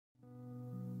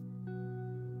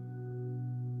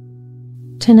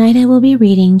Tonight I will be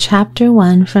reading Chapter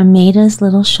 1 from Maida's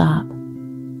Little Shop.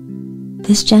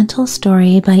 This gentle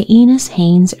story by Inez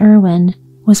Haynes Irwin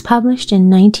was published in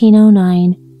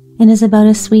 1909 and is about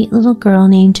a sweet little girl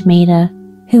named Maida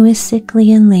who is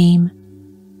sickly and lame.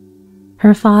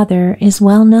 Her father is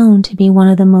well known to be one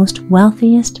of the most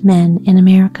wealthiest men in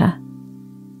America.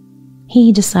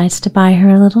 He decides to buy her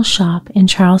a little shop in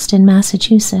Charlestown,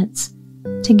 Massachusetts,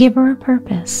 to give her a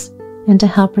purpose and to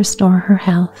help restore her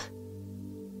health.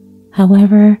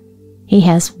 However, he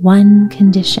has one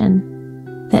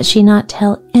condition, that she not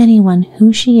tell anyone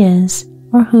who she is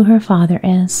or who her father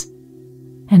is.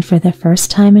 And for the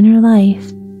first time in her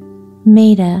life,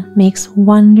 Maida makes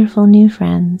wonderful new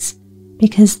friends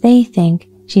because they think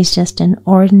she's just an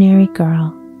ordinary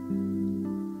girl.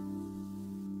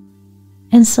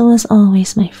 And so as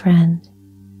always, my friend,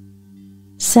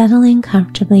 settling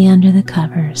comfortably under the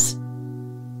covers,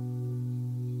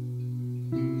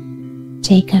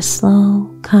 take a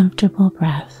slow, comfortable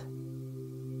breath.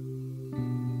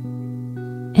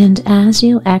 And as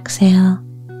you exhale,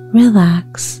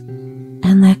 relax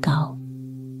and let go.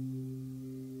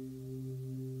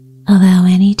 Allow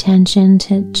any tension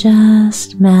to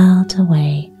just melt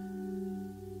away,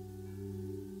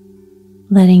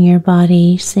 letting your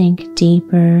body sink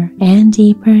deeper and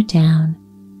deeper down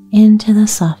into the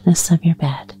softness of your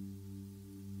bed.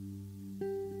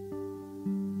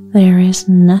 There is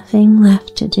nothing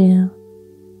left to do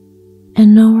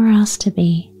and nowhere else to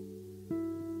be.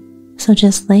 So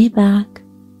just lay back,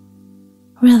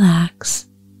 relax,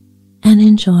 and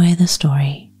enjoy the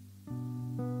story.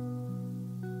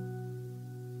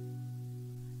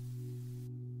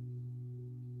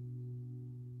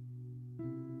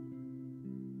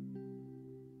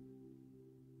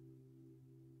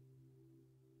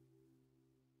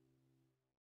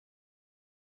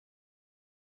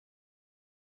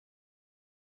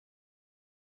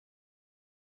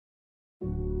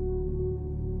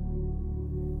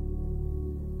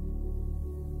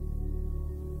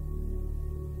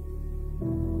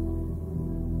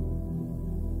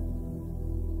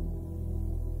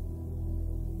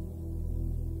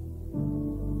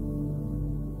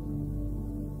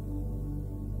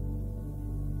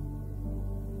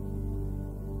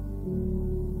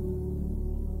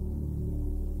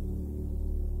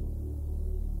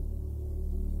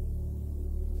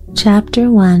 Chapter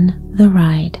 1: The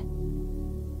Ride.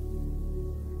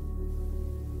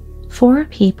 4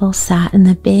 people sat in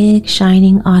the big,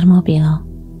 shining automobile.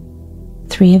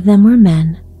 3 of them were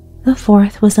men. The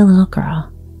 4th was a little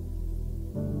girl.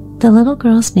 The little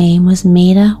girl's name was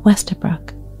Maida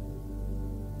Westabrook.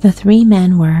 The 3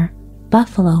 men were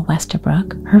Buffalo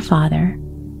Westabrook, her father,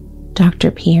 Dr.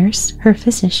 Pierce, her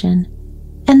physician,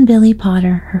 and Billy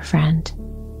Potter, her friend.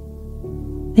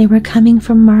 They were coming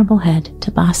from Marblehead to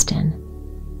Boston.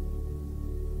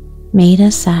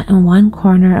 Maida sat in one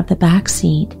corner of the back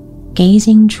seat,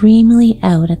 gazing dreamily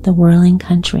out at the whirling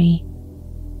country.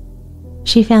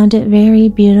 She found it very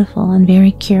beautiful and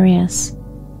very curious.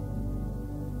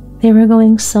 They were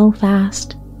going so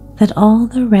fast that all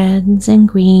the reds and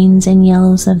greens and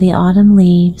yellows of the autumn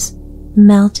leaves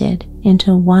melted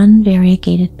into one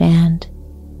variegated band.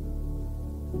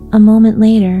 A moment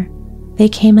later, they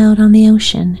came out on the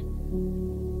ocean,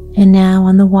 and now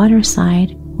on the water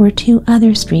side were 2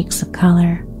 other streaks of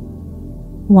color.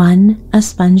 One a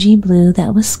spongy blue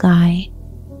that was sky,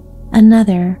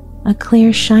 another a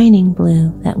clear shining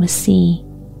blue that was sea.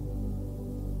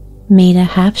 Maida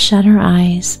half shut her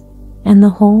eyes, and the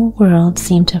whole world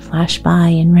seemed to flash by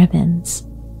in ribbons.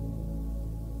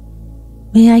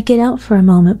 "May I get out for a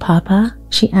moment, Papa?"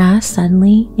 she asked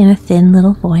suddenly in a thin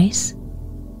little voice.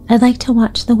 "I'd like to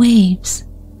watch the waves."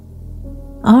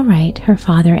 "All right," her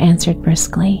father answered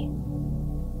briskly.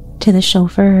 To the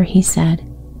chauffeur he said,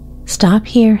 "Stop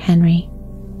here, Henry."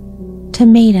 To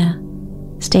Maida,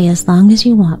 "Stay as long as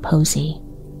you want, Posy."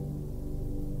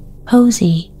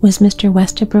 Posy was Mr.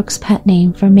 Westabrook's pet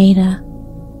name for Maida.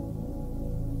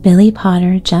 Billy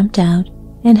Potter jumped out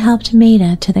and helped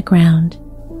Maida to the ground.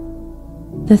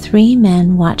 The 3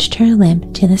 men watched her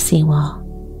limp to the seawall.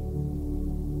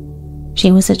 She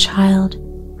was a child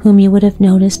whom you would have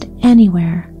noticed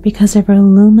anywhere because of her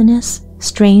luminous,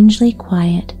 strangely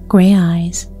quiet gray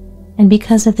eyes and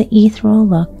because of the ethereal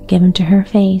look given to her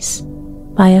face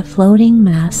by a floating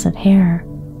mass of hair,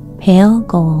 pale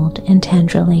gold and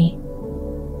tenderly.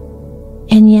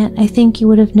 And yet I think you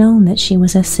would have known that she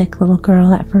was a sick little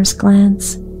girl at first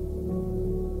glance.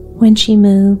 When she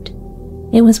moved,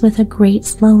 it was with a great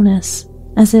slowness,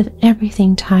 as if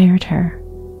everything tired her.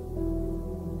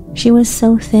 She was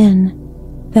so thin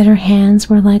that her hands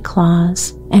were like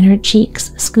claws and her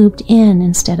cheeks scooped in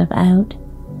instead of out,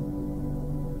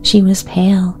 She was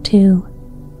pale, too,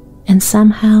 and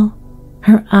somehow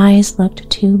her eyes looked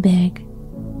too big.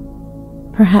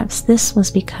 Perhaps this was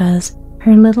because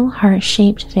her little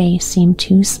heart-shaped face seemed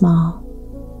too small.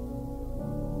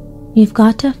 "You've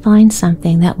got to find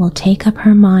something that will take up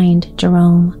her mind,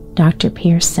 Jerome," Dr.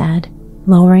 Pierce said,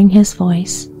 lowering his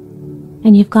voice,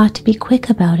 "and you've got to be quick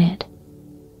about it.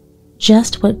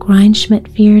 Just what Grindschmidt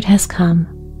feared has come.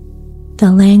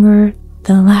 The languor,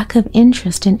 the lack of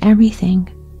interest in everything.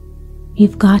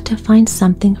 You've got to find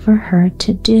something for her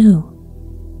to do."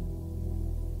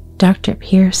 Dr.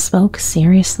 Pierce spoke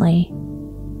seriously.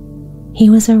 He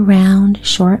was a round,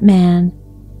 short man,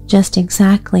 just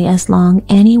exactly as long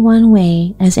any one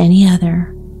way as any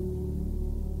other.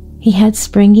 He had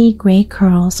springy gray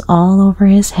curls all over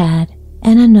his head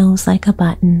and a nose like a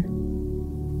button.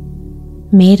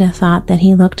 Maida thought that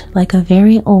he looked like a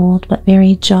very old but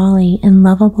very jolly and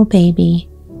lovable baby.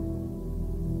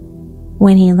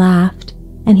 When he laughed,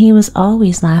 and he was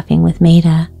always laughing with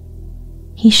Maida,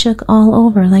 he shook all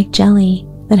over like jelly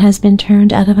that has been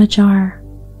turned out of a jar.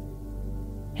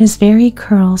 His very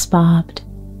curls bobbed,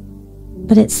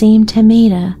 but it seemed to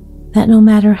Maida that no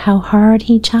matter how hard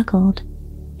he chuckled,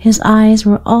 his eyes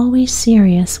were always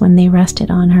serious when they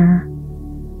rested on her.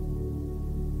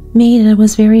 Maida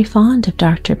was very fond of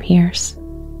Dr. Pierce.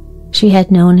 She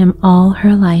had known him all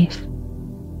her life.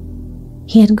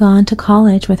 He had gone to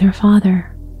college with her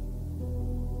father.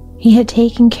 He had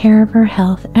taken care of her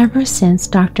health ever since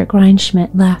Dr.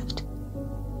 Grindschmidt left.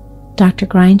 Dr.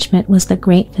 Grindschmidt was the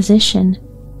great physician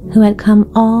who had come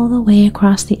all the way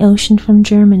across the ocean from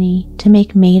Germany to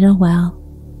make Maida well.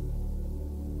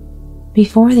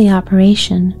 Before the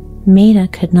operation, Maida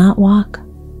could not walk.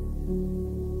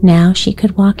 Now she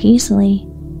could walk easily.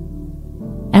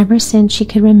 Ever since she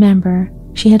could remember,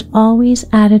 she had always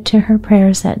added to her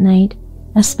prayers at night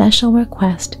a special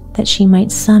request that she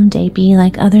might someday be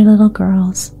like other little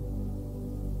girls.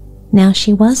 Now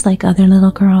she was like other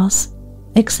little girls,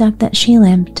 except that she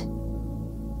limped.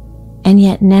 And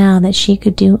yet now that she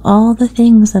could do all the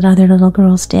things that other little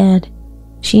girls did,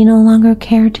 she no longer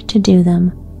cared to do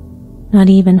them, not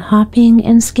even hopping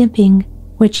and skipping,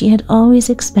 which she had always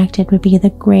expected would be the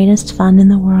greatest fun in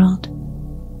the world.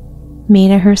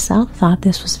 Maida herself thought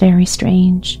this was very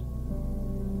strange.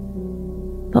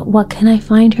 "But what can I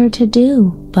find her to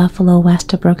do?" Buffalo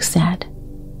Westabrook said.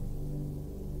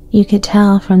 You could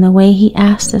tell from the way he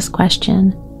asked this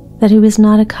question that he was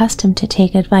not accustomed to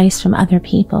take advice from other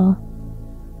people.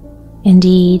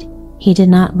 Indeed, he did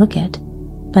not look it,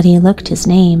 but he looked his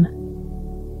name.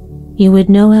 You would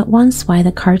know at once why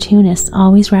the cartoonists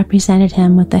always represented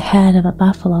him with the head of a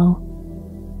buffalo.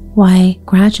 Why,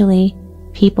 gradually,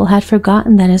 people had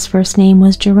forgotten that his first name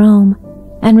was Jerome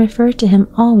and referred to him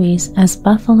always as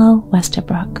Buffalo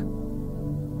Westabrook.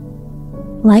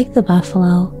 Like the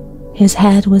buffalo, his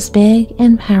head was big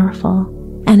and powerful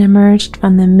and emerged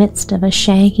from the midst of a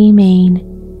shaggy mane.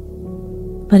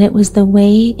 But it was the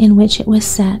way in which it was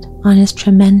set on his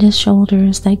tremendous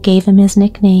shoulders that gave him his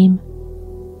nickname.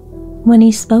 When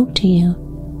he spoke to you,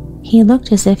 he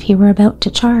looked as if he were about to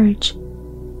charge,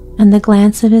 and the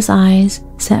glance of his eyes,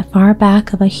 set far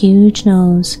back of a huge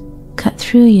nose, cut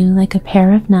through you like a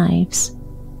pair of knives.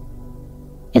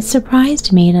 It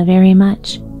surprised Maida very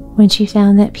much when she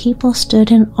found that people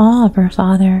stood in awe of her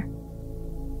father.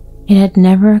 It had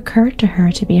never occurred to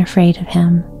her to be afraid of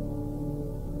him.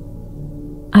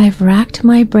 "I've racked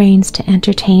my brains to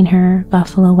entertain her,"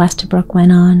 Buffalo Westabrook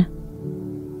went on.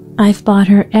 "I've bought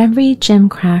her every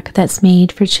gimcrack that's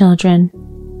made for children.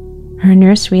 Her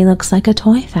nursery looks like a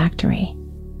toy factory.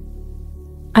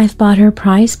 I've bought her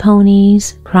prize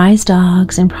ponies, prize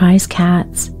dogs, and prize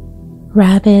cats,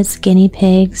 rabbits, guinea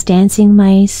pigs, dancing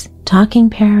mice, talking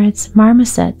parrots,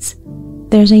 marmosets.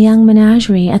 There's a young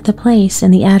menagerie at the place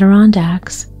in the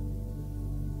Adirondacks.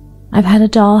 I've had a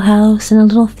dollhouse and a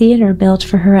little theater built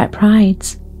for her at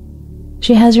Pride's.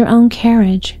 She has her own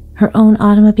carriage, her own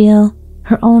automobile,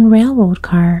 her own railroad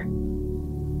car.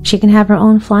 She can have her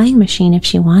own flying machine if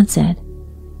she wants it.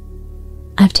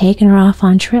 I've taken her off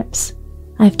on trips.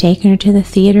 I've taken her to the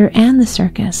theater and the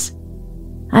circus.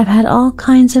 I've had all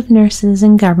kinds of nurses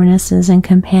and governesses and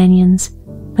companions,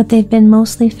 but they've been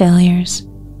mostly failures.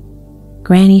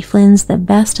 Granny Flynn's the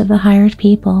best of the hired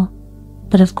people,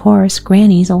 but of course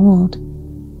Granny's old.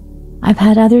 I've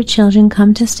had other children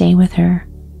come to stay with her.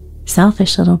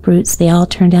 Selfish little brutes they all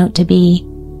turned out to be.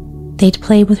 They'd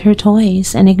play with her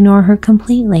toys and ignore her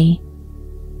completely.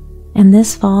 And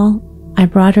this fall, I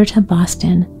brought her to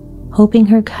Boston, hoping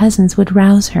her cousins would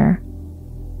rouse her.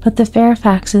 But the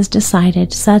Fairfaxes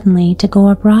decided suddenly to go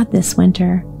abroad this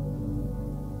winter.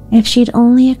 If she'd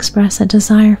only express a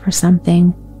desire for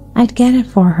something, I'd get it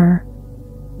for her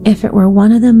if it were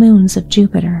one of the moons of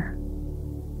Jupiter."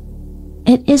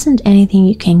 "It isn't anything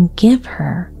you can give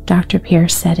her," Dr.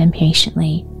 Pierce said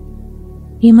impatiently.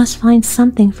 "You must find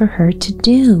something for her to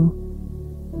do.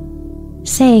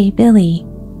 Say, Billy,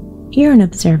 you're an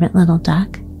observant little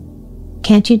duck.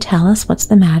 Can't you tell us what's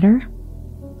the matter?"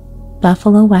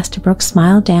 Buffalo Westabrook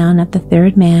smiled down at the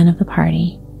third man of the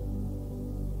party.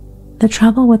 "The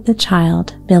trouble with the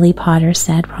child," Billy Potter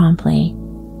said promptly,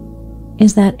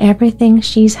 "is that everything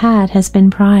she's had has been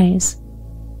prize.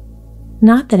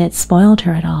 Not that it's spoiled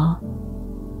her at all.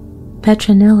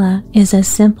 Petronilla is as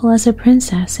simple as a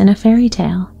princess in a fairy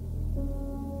tale."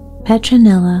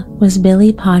 Petronilla was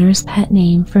Billy Potter's pet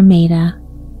name for Maida.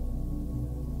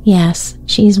 "Yes,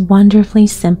 she's wonderfully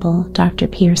simple," Dr.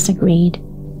 Pierce agreed.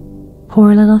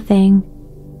 "Poor little thing.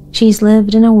 She's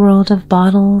lived in a world of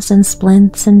bottles and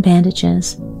splints and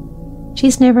bandages.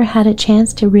 She's never had a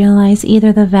chance to realize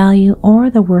either the value or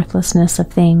the worthlessness of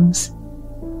things.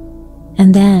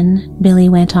 And then," Billy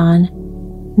went on,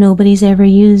 "nobody's ever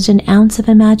used an ounce of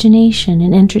imagination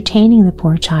in entertaining the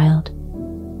poor child."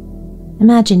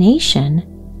 "Imagination?"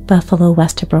 Buffalo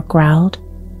Westabrook growled.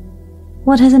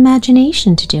 "What has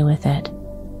imagination to do with it?"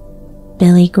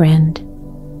 Billy grinned.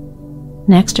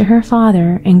 Next to her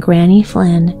father and Granny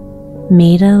Flynn,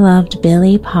 Maida loved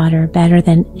Billy Potter better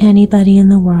than anybody in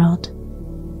the world.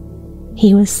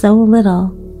 He was so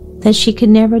little that she could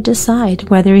never decide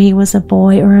whether he was a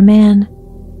boy or a man.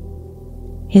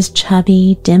 His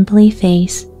chubby, dimply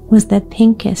face was the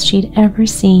pinkest she'd ever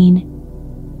seen.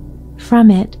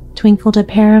 From it twinkled a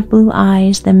pair of blue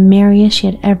eyes the merriest she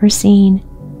had ever seen,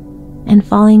 and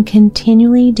falling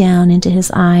continually down into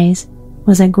his eyes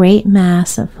was a great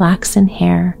mass of flaxen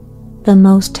hair, the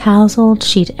most tousled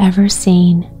she'd ever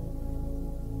seen.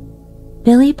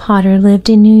 Billy Potter lived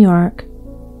in New York.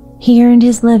 He earned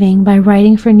his living by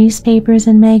writing for newspapers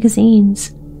and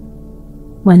magazines.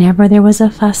 Whenever there was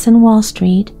a fuss in Wall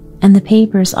Street, and the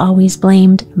papers always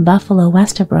blamed Buffalo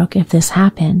Westabrook if this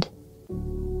happened,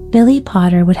 Billy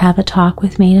Potter would have a talk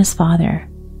with Maida's father.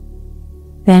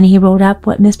 Then he wrote up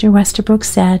what Mr. Westabrook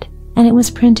said, and it was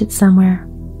printed somewhere.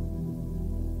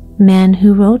 Men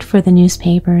who wrote for the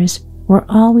newspapers were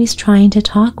always trying to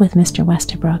talk with Mr.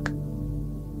 Westabrook.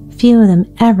 Few of them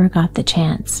ever got the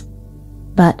chance,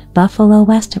 but Buffalo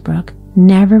Westabrook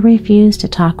never refused to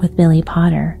talk with Billy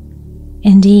Potter.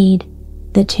 Indeed,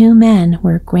 the two men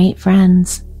were great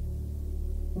friends.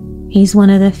 "He's one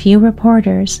of the few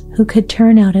reporters who could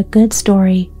turn out a good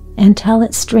story and tell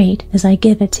it straight as I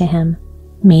give it to him,"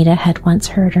 Maida had once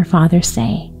heard her father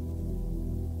say.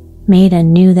 Maida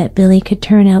knew that Billy could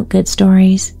turn out good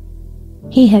stories.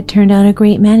 He had turned out a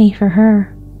great many for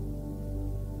her.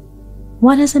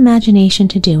 "What has imagination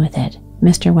to do with it?"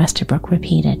 Mr. Westabrook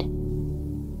repeated.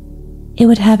 "It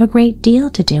would have a great deal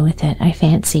to do with it, I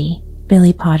fancy,"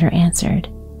 Billy Potter answered,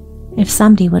 "if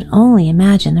somebody would only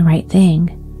imagine the right thing."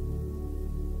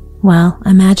 "Well,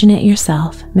 imagine it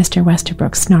yourself," Mr.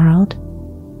 Westabrook snarled.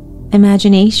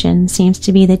 "Imagination seems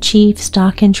to be the chief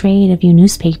stock in trade of you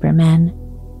newspaper men."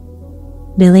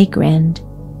 Billy grinned.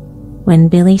 When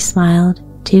Billy smiled,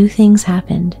 two things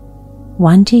happened,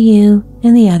 one to you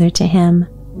and the other to him.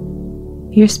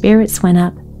 Your spirits went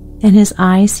up, and his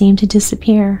eyes seemed to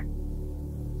disappear.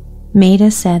 Maida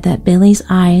said that Billy's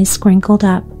eyes sprinkled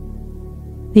up.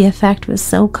 The effect was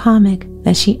so comic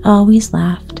that she always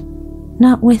laughed,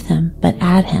 not with him, but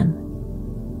at him.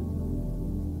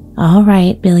 "All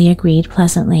right," Billy agreed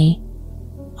pleasantly.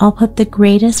 "I'll put the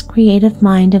greatest creative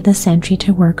mind of the century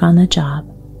to work on the job."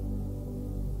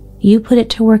 "You put it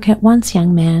to work at once,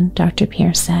 young man," Dr.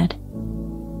 Pierce said.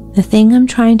 "The thing I'm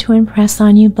trying to impress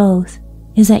on you both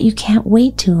is that you can't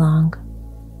wait too long."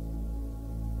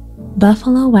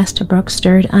 Buffalo Westabrook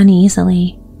stirred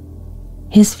uneasily.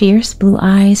 His fierce blue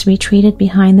eyes retreated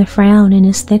behind the frown in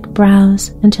his thick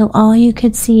brows until all you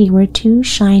could see were two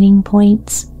shining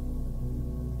points.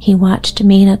 He watched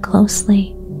Maida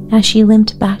closely as she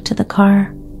limped back to the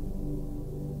car.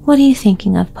 "What are you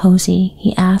thinking of, Posy?"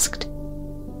 he asked.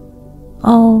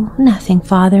 "Oh, nothing,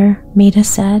 Father," Maida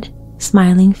said,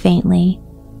 smiling faintly.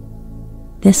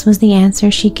 This was the answer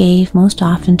she gave most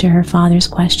often to her father's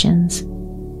questions.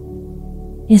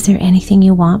 "Is there anything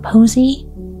you want, Posy?"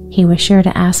 he was sure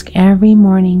to ask every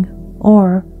morning,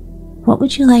 or, "What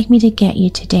would you like me to get you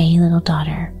today, little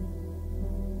daughter?"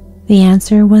 The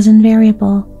answer was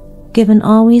invariable, given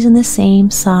always in the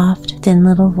same soft, thin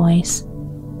little voice.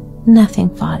 "Nothing,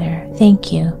 Father,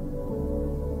 thank you."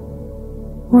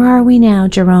 "Where are we now,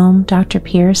 Jerome?" Dr.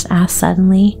 Pierce asked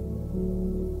suddenly.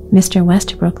 Mr.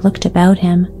 Westabrook looked about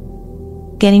him.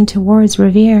 "Getting towards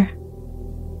Revere."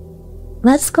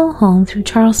 Let's go home through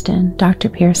Charlestown, Dr.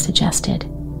 Pierce suggested.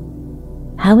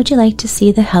 How would you like to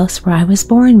see the house where I was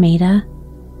born, Maida?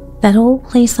 That old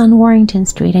place on Warrington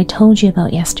Street I told you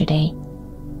about yesterday.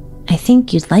 I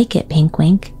think you'd like it,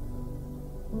 Pinkwink.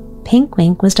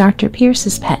 Pinkwink was Dr.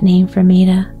 Pierce's pet name for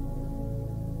Maida.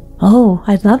 Oh,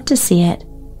 I'd love to see it.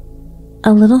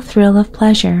 A little thrill of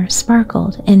pleasure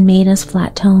sparkled in Maida's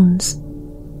flat tones.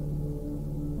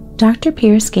 Dr.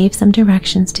 Pierce gave some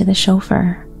directions to the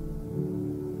chauffeur.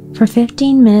 For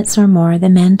 15 minutes or more, the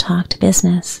men talked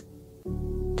business.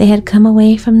 They had come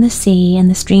away from the sea and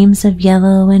the streams of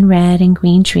yellow and red and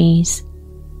green trees.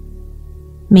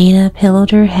 Maida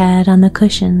pillowed her head on the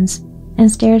cushions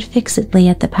and stared fixedly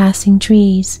at the passing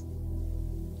trees,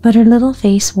 but her little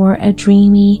face wore a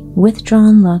dreamy,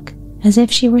 withdrawn look as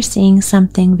if she were seeing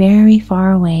something very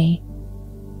far away.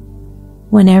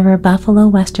 Whenever Buffalo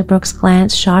Westerbrook's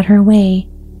glance shot her way,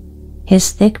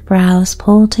 his thick brows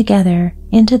pulled together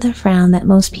into the frown that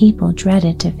most people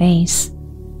dreaded to face.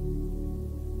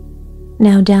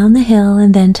 Now down the hill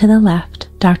and then to the left,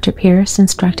 Dr. Pierce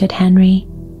instructed Henry.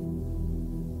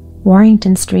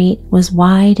 Warrington Street was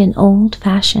wide and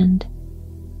old-fashioned.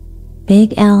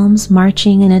 Big elms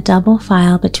marching in a double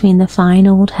file between the fine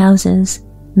old houses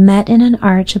met in an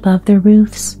arch above their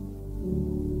roofs.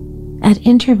 At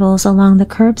intervals along the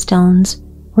curbstones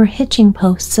were hitching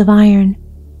posts of iron,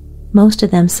 most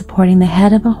of them supporting the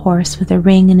head of a horse with a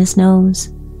ring in his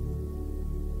nose.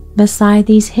 Beside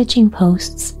these hitching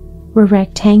posts were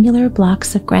rectangular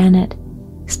blocks of granite,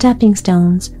 stepping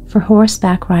stones for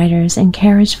horseback riders and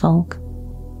carriage folk.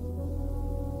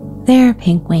 There,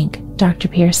 Pinkwink, Dr.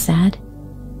 Pierce said.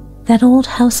 That old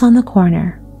house on the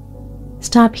corner.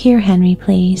 Stop here, Henry,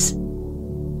 please.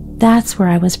 That's where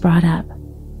I was brought up.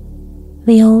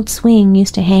 The old swing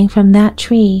used to hang from that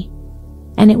tree,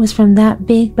 and it was from that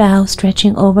big bough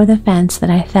stretching over the fence that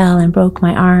I fell and broke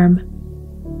my arm.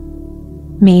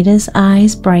 Maida's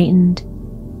eyes brightened.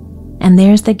 And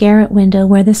there's the garret window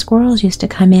where the squirrels used to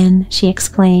come in, she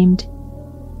exclaimed.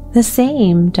 The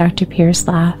same, Dr. Pierce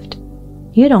laughed.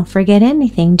 You don't forget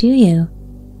anything, do you?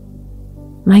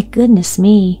 My goodness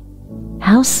me,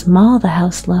 how small the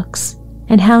house looks,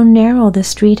 and how narrow the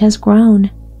street has grown.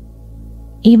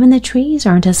 Even the trees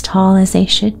aren't as tall as they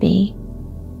should be.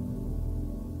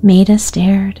 Maida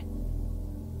stared.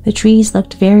 The trees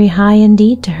looked very high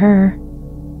indeed to her,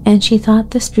 and she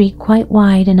thought the street quite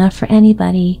wide enough for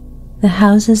anybody, the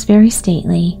houses very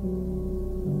stately.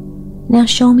 Now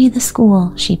show me the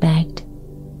school, she begged.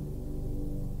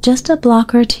 Just a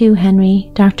block or two,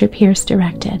 Henry, Dr. Pierce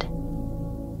directed.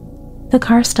 The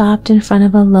car stopped in front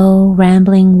of a low,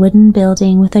 rambling wooden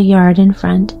building with a yard in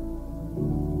front.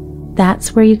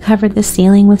 That's where you covered the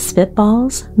ceiling with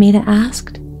spitballs? Maida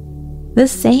asked. The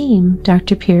same,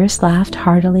 Dr. Pierce laughed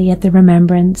heartily at the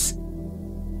remembrance.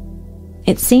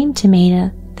 It seemed to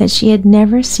Maida that she had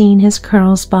never seen his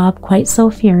curls bob quite so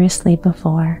furiously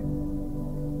before.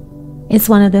 It's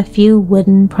one of the few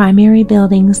wooden primary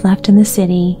buildings left in the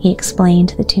city, he explained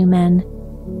to the two men.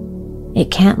 It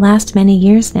can't last many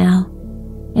years now.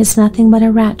 It's nothing but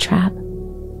a rat trap,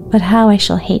 but how I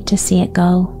shall hate to see it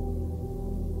go.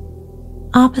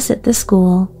 Opposite the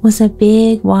school was a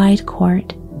big, wide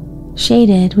court,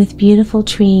 shaded with beautiful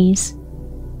trees,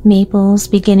 maples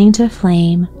beginning to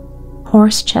flame,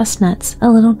 horse chestnuts a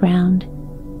little browned.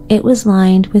 It was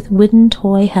lined with wooden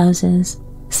toy houses,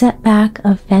 set back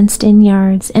of fenced-in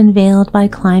yards and veiled by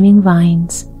climbing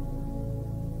vines.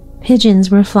 Pigeons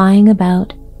were flying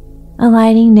about,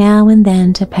 alighting now and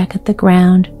then to peck at the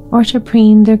ground or to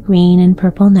preen their green and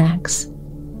purple necks.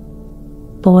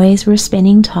 Boys were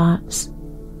spinning tops,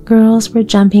 girls were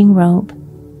jumping rope.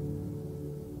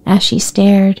 As she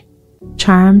stared,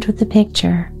 charmed with the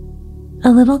picture,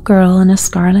 a little girl in a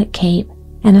scarlet cape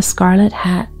and a scarlet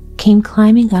hat came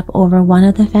climbing up over one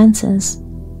of the fences.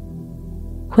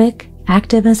 Quick,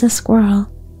 active as a squirrel,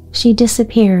 she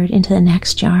disappeared into the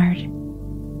next yard.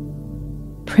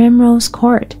 Primrose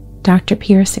Court, Dr.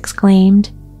 Pierce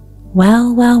exclaimed.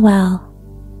 Well, well, well.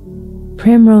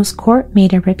 Primrose Court,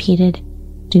 Maida repeated.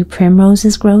 Do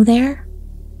primroses grow there?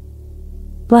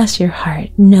 Bless your heart,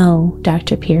 no,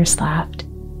 Dr. Pierce laughed.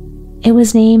 It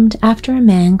was named after a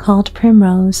man called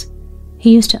Primrose, who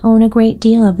used to own a great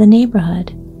deal of the neighborhood.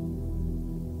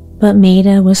 But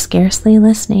Maida was scarcely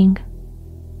listening.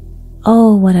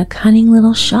 Oh, what a cunning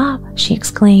little shop, she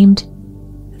exclaimed.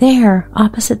 There,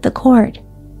 opposite the court.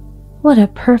 What a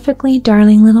perfectly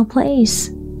darling little place.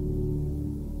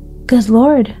 Good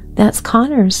Lord, that's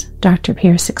Connor's, Dr.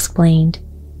 Pierce explained.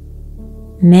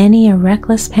 Many a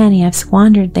reckless penny I've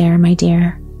squandered there, my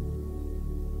dear.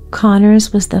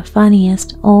 Connor's was the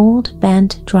funniest, old,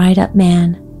 bent, dried-up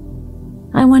man.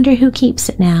 I wonder who keeps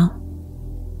it now."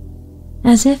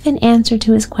 As if in answer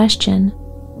to his question,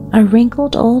 a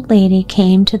wrinkled old lady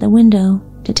came to the window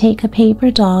to take a paper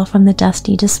doll from the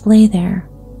dusty display there.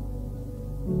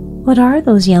 "What are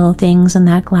those yellow things in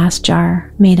that glass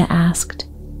jar?" Maida asked.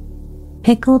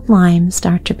 "Pickled limes,"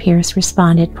 Dr. Pierce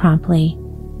responded promptly.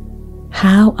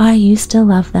 "How I used to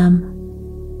love them."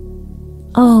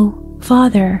 "Oh,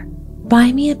 Father,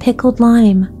 buy me a pickled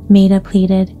lime," Maida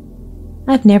pleaded.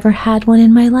 "I've never had one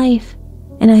in my life,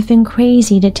 and I've been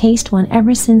crazy to taste one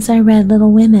ever since I read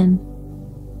Little Women."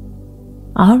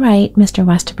 "All right," Mr.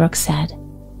 Westabrook said.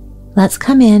 "Let's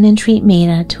come in and treat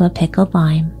Maida to a pickled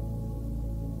lime."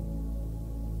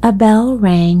 A bell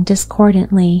rang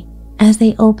discordantly as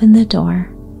they opened the door.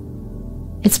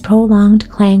 Its prolonged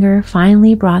clangor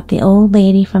finally brought the old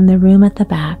lady from the room at the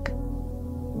back.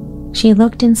 She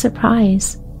looked in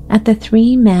surprise at the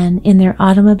three men in their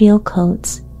automobile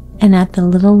coats and at the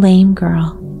little lame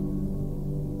girl.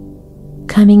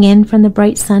 Coming in from the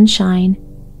bright sunshine,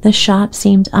 the shop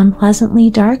seemed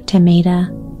unpleasantly dark to Maida.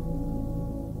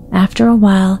 After a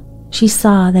while, she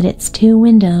saw that its two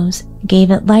windows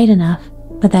gave it light enough,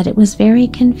 but that it was very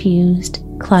confused,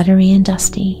 cluttery, and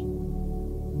dusty.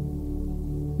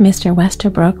 Mr.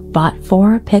 Westabrook bought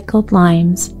 4 pickled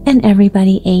limes, and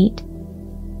everybody ate,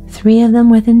 3 of them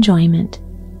with enjoyment.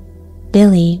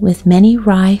 Billy with many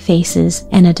wry faces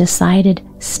and a decided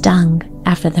stung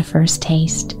after the first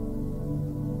taste.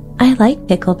 "I like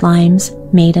pickled limes,"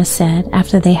 Maida said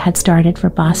after they had started for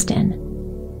Boston.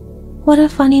 "What a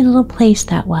funny little place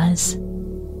that was.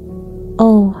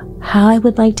 Oh, how I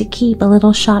would like to keep a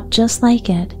little shop just like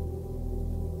it."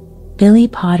 Billy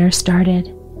Potter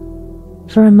started.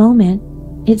 For a moment,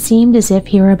 it seemed as if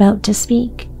he were about to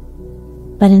speak,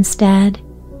 but instead,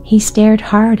 he stared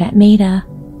hard at Maida,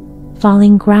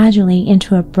 falling gradually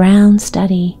into a brown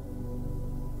study.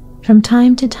 From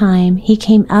time to time, he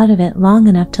came out of it long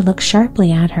enough to look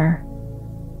sharply at her.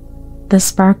 The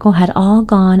sparkle had all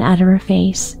gone out of her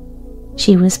face.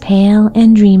 She was pale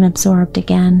and dream-absorbed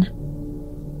again.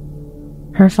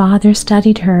 Her father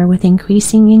studied her with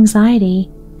increasing anxiety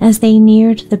as they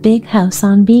neared the big house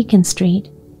on Beacon Street.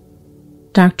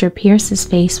 Dr. Pierce's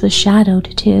face was shadowed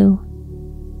too.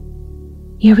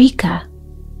 "Eureka!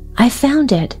 I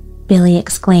found it!" Billy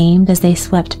exclaimed as they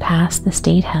swept past the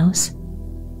State House.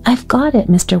 "I've got it,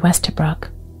 Mr. Westabrook."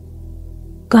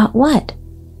 "Got what?"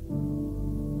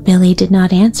 Billy did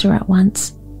not answer at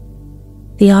once.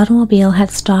 The automobile had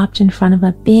stopped in front of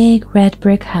a big red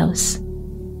brick house.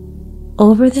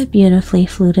 Over the beautifully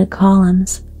fluted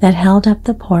columns that held up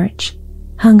the porch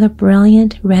hung a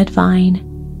brilliant red vine.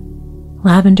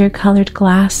 Lavender-colored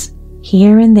glass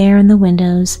here and there in the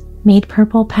windows made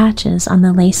purple patches on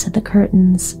the lace of the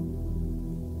curtains.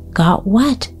 "Got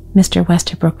what?" Mr.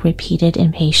 Westabrook repeated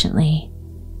impatiently.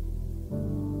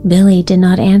 Billy did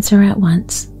not answer at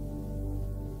once.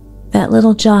 "That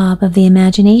little job of the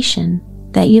imagination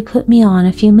that you put me on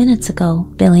a few minutes ago,"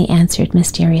 Billy answered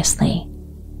mysteriously.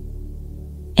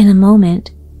 In a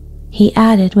moment, he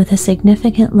added with a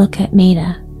significant look at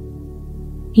Maida,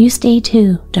 "You stay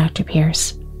too, Dr.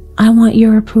 Pierce. I want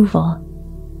your approval."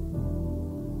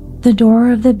 The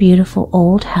door of the beautiful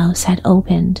old house had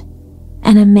opened,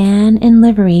 and a man in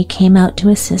livery came out to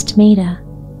assist Maida.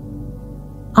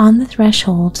 On the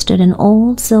threshold stood an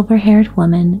old silver-haired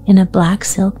woman in a black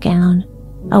silk gown,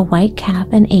 a white cap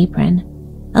and apron,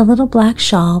 a little black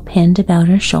shawl pinned about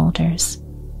her shoulders.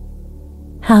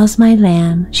 "How's my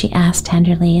lamb?" she asked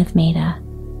tenderly of Maida.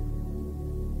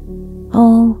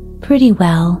 "Oh, pretty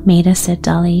well," Maida said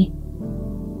dully.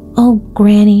 "Oh,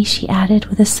 Granny," she added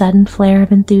with a sudden flare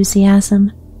of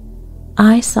enthusiasm,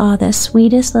 "I saw the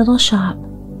sweetest little shop.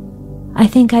 I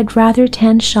think I'd rather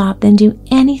tend shop than do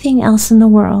anything else in the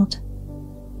world."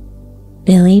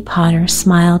 Billy Potter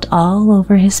smiled all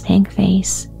over his pink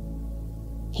face.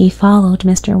 He followed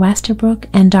Mr. Westabrook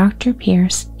and Dr.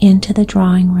 Pierce into the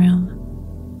drawing room.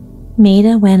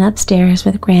 Maida went upstairs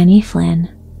with Granny Flynn.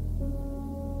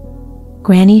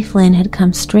 Granny Flynn had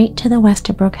come straight to the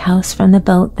Westabrook house from the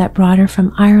boat that brought her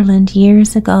from Ireland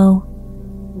years ago.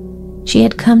 She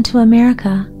had come to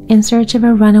America in search of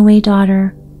a runaway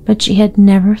daughter, but she had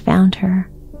never found her.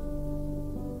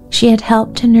 She had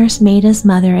helped to nurse Maida's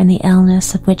mother in the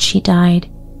illness of which she died,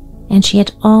 and she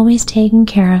had always taken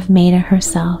care of Maida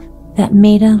herself, that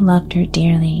Maida loved her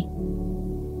dearly.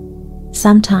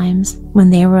 Sometimes, when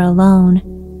they were alone,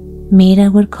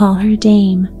 Maida would call her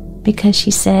Dame because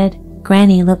she said,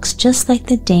 "Granny looks just like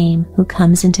the dame who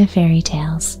comes into fairy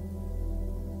tales."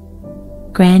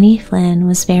 Granny Flynn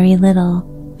was very little,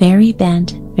 very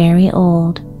bent, very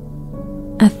old.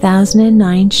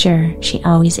 1,009 sure, she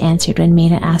always answered when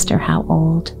Maida asked her how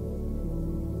old.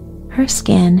 Her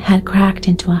skin had cracked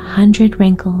into 100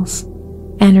 wrinkles,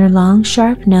 and her long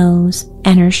sharp nose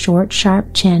and her short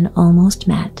sharp chin almost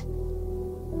met.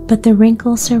 But the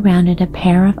wrinkles surrounded a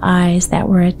pair of eyes that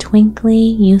were a twinkly,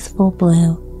 youthful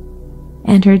blue,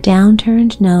 and her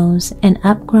downturned nose and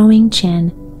upgrowing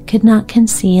chin could not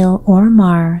conceal or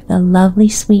mar the lovely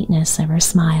sweetness of her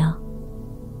smile.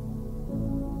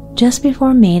 Just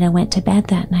before Maida went to bed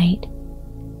that night,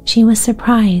 she was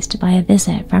surprised by a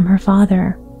visit from her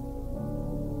father.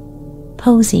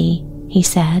 "Posy," he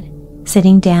said,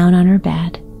 sitting down on her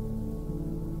bed,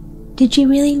 "did you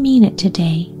really mean it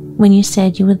today when you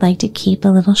said you would like to keep a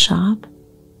little shop?"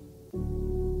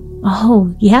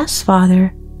 "Oh, yes,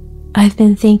 Father. I've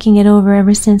been thinking it over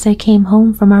ever since I came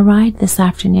home from our ride this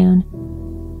afternoon.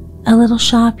 A little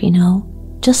shop, you know,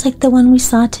 just like the one we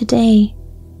saw today."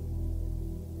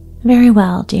 "Very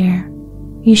well, dear.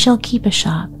 You shall keep a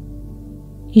shop.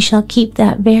 You shall keep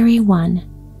that very one.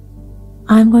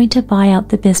 I'm going to buy out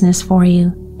the business for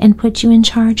you and put you in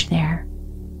charge there.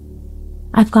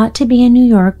 I've got to be in New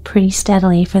York pretty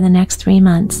steadily for the next 3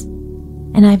 months,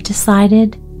 and I've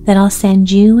decided that I'll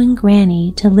send you and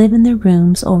Granny to live in the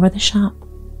rooms over the shop.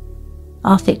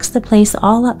 I'll fix the place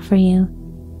all up for you,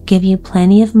 give you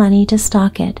plenty of money to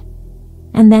stock it,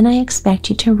 and then I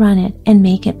expect you to run it and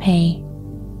make it pay."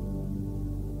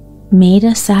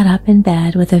 Maida sat up in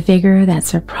bed with a vigor that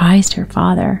surprised her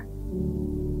father.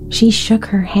 She shook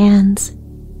her hands,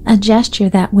 a gesture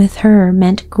that with her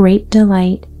meant great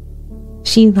delight.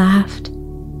 She laughed.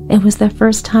 It was the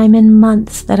first time in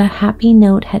months that a happy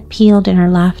note had pealed in her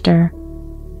laughter.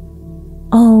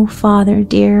 "Oh, Father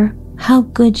dear, how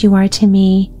good you are to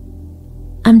me.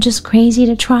 I'm just crazy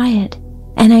to try it,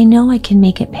 and I know I can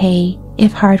make it pay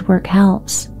if hard work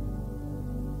helps."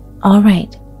 "All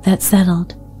right, that's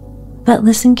settled. But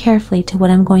listen carefully to what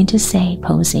I'm going to say,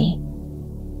 Posy.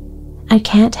 I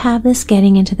can't have this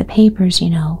getting into the papers, you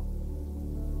know.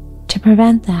 To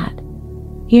prevent that,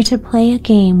 you're to play a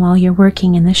game while you're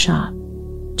working in the shop,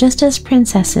 just as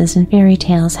princesses in fairy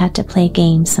tales had to play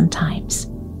games sometimes.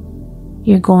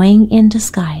 You're going in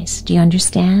disguise, do you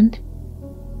understand?"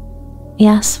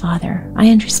 "Yes, Father,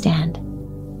 I understand."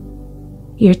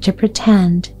 "You're to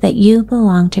pretend that you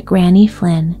belong to Granny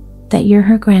Flynn, that you're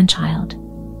her grandchild.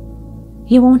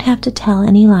 You won't have to tell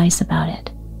any lies about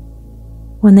it.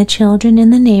 When the children in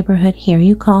the neighborhood hear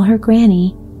you call her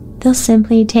Granny, they'll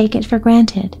simply take it for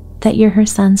granted that you're her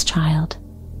son's child.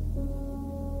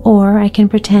 Or I can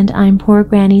pretend I'm poor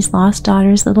Granny's lost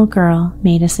daughter's little girl,"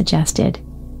 Maida suggested.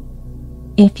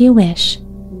 "If you wish.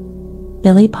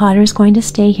 Billy Potter's going to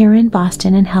stay here in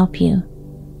Boston and help you.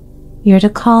 You're to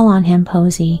call on him,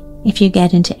 Posy, if you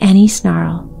get into any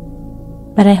snarl.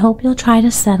 But I hope you'll try to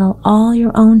settle all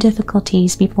your own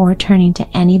difficulties before turning to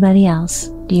anybody else.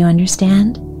 Do you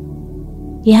understand?"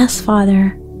 "Yes,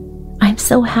 Father. I'm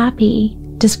so happy.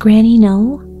 Does Granny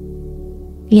know?"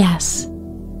 "Yes."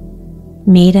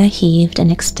 Maida heaved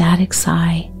an ecstatic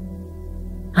sigh.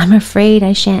 "I'm afraid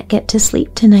I shan't get to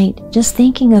sleep tonight just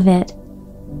thinking of it."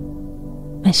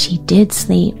 But she did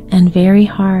sleep, and very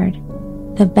hard,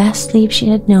 the best sleep she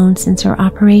had known since her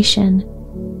operation.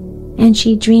 And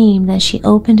she dreamed that she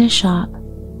opened a shop,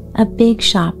 a big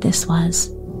shop this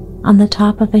was, on the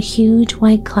top of a huge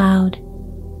white cloud.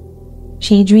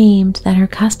 She dreamed that her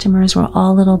customers were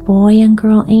all little boy and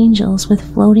girl angels with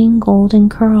floating golden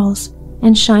curls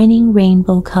and shining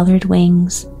rainbow-colored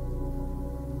wings.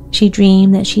 She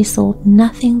dreamed that she sold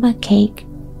nothing but cake.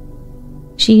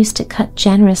 She used to cut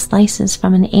generous slices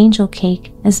from an angel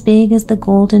cake as big as the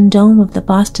golden dome of the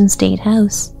Boston State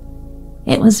House.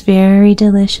 It was very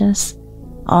delicious,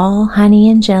 all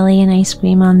honey and jelly and ice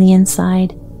cream on the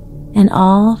inside, and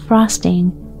all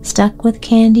frosting stuck with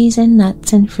candies and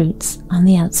nuts and fruits on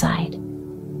the outside.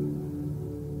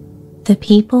 The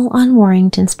people on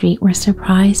Warrington Street were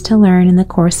surprised to learn in the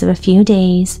course of a few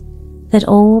days that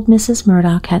old Mrs.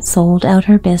 Murdoch had sold out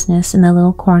her business in the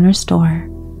little corner store.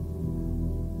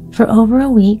 For over a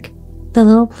week, the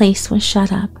little place was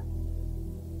shut up.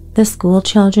 The school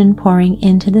children pouring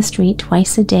into the street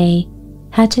twice a day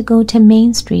had to go to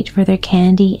Main Street for their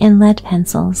candy and lead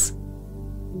pencils.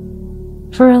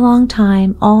 For a long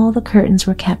time, all the curtains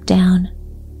were kept down.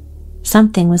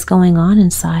 Something was going on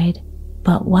inside,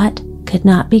 but what could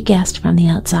not be guessed from the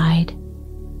outside.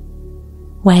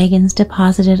 Wagons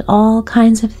deposited all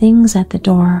kinds of things at the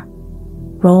door: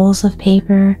 rolls of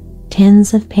paper,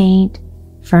 tins of paint,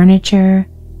 furniture,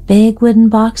 big wooden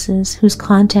boxes whose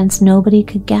contents nobody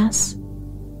could guess.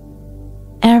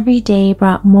 Every day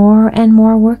brought more and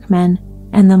more workmen,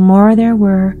 and the more there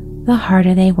were, the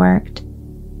harder they worked,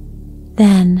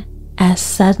 Then, as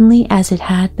suddenly as it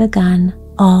had begun,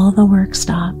 all the work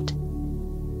stopped.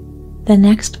 The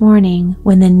next morning,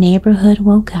 when the neighborhood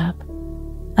woke up,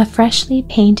 a freshly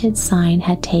painted sign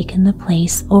had taken the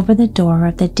place over the door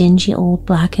of the dingy old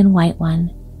black and white one.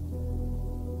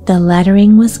 The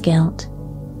lettering was gilt,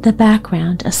 the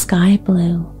background a sky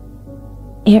blue.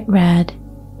 It read,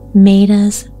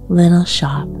 Maida's Little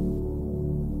Shop.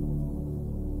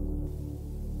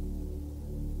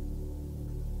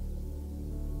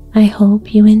 I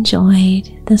hope you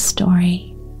enjoyed the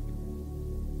story.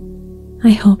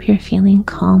 I hope you're feeling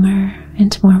calmer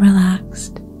and more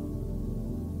relaxed.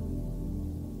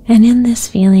 And in this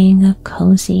feeling of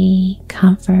cozy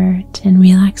comfort and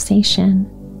relaxation,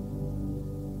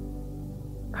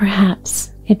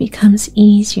 perhaps it becomes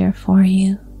easier for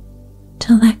you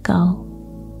to let go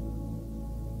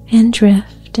and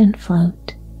drift and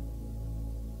float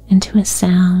into a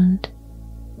sound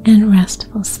and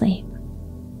restful sleep.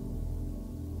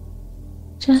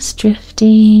 Just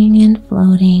drifting and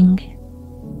floating,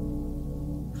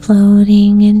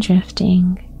 floating and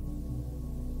drifting,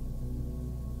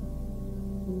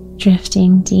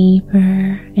 drifting deeper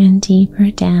and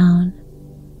deeper down,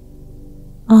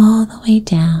 all the way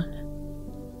down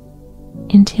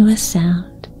into a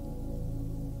sound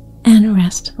and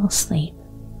restful sleep.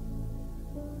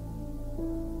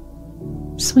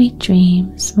 Sweet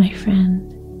dreams, my friend.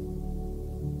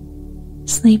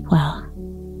 Sleep well.